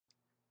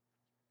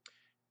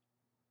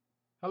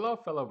Hello,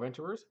 fellow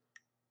venturers.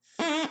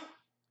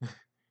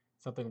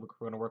 Something we're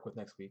going to work with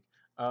next week.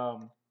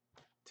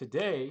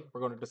 Today,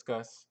 we're going to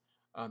discuss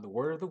the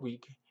word of the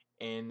week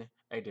in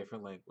a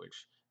different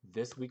language.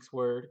 This week's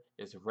word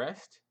is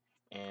rest,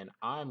 and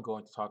I'm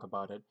going to talk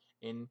about it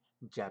in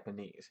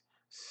Japanese.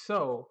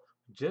 So,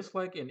 just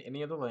like in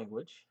any other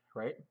language,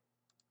 right?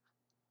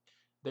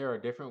 There are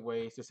different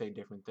ways to say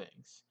different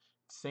things.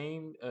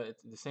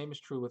 The same is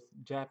true with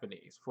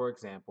Japanese. For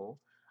example,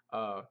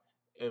 uh,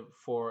 if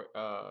for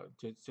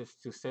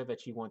just to say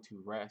that you want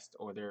to rest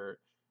or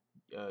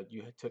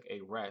you took a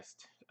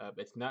rest,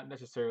 it's not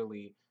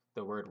necessarily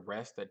the word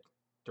rest that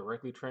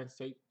directly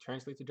translate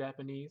to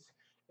Japanese.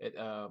 It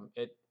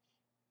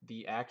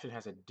the action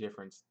has a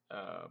different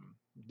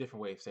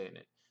way of saying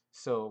it.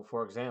 So,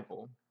 for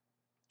example,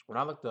 when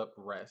I looked up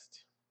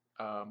rest,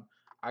 um,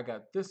 I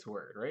got this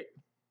word right,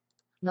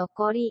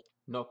 残り、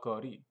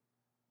nokori.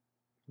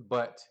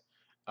 But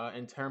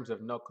in terms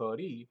of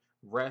nokori,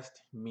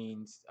 rest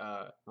means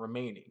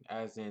remaining,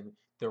 as in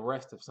the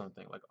rest of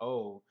something. Like,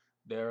 oh,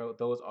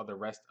 those are the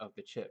rest of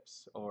the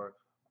chips, or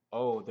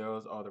oh,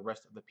 those are the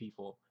rest of the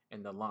people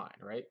in the line,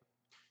 right?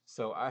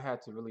 So I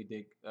had to really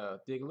dig a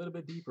little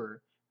bit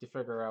deeper to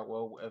figure out,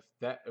 well, if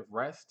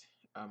rest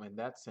in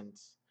that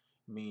sense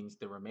means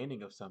the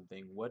remaining of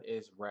something, what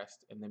is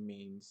rest in the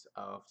means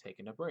of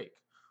taking a break,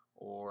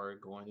 or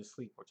going to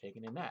sleep, or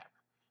taking a nap?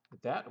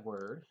 That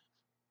word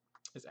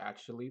is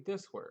actually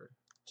this word.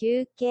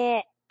 休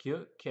憩、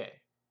Q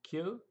K.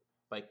 Q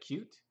like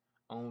cute,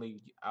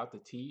 only out the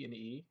T and the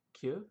E.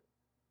 Q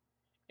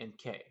and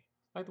K,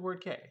 like the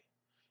word K.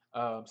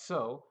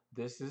 So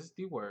this is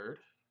the word,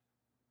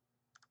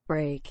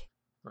 break,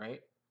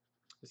 right?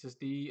 This is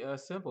the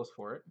symbols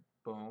for it.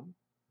 Boom.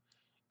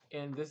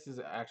 And this is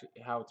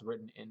actually how it's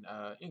written in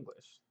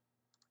English.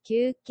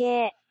 休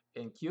憩、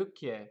And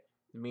kyukie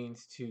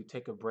means to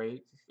take a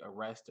break, a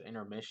rest,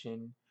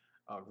 intermission,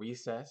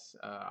 recess.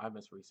 I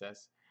miss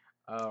recess,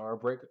 or a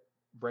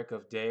break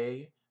of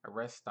day, a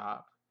rest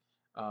stop.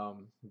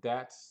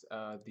 That's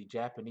the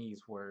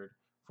Japanese word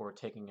for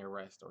taking a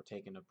rest or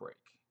taking a break.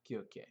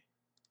 Kyukie.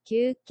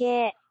 休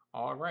憩、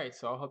All right,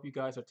 so I hope you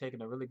guys are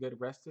taking a really good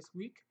rest this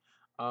week,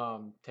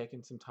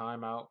 taking some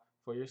time out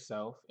for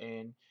yourself.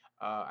 And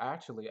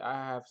actually, I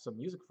have some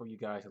music for you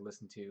guys to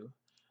listen to.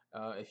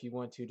 If you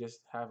want to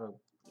just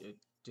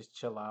just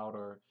chill out,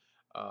 or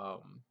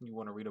you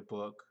want to read a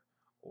book,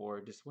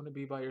 or just want to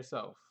be by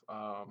yourself,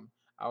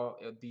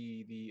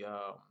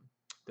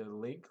 the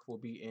link will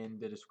be in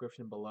the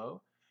description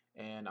below.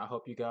 And I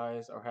hope you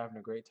guys are having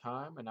a great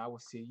time, and I will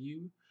see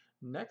you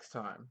next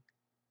time.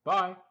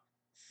 Bye.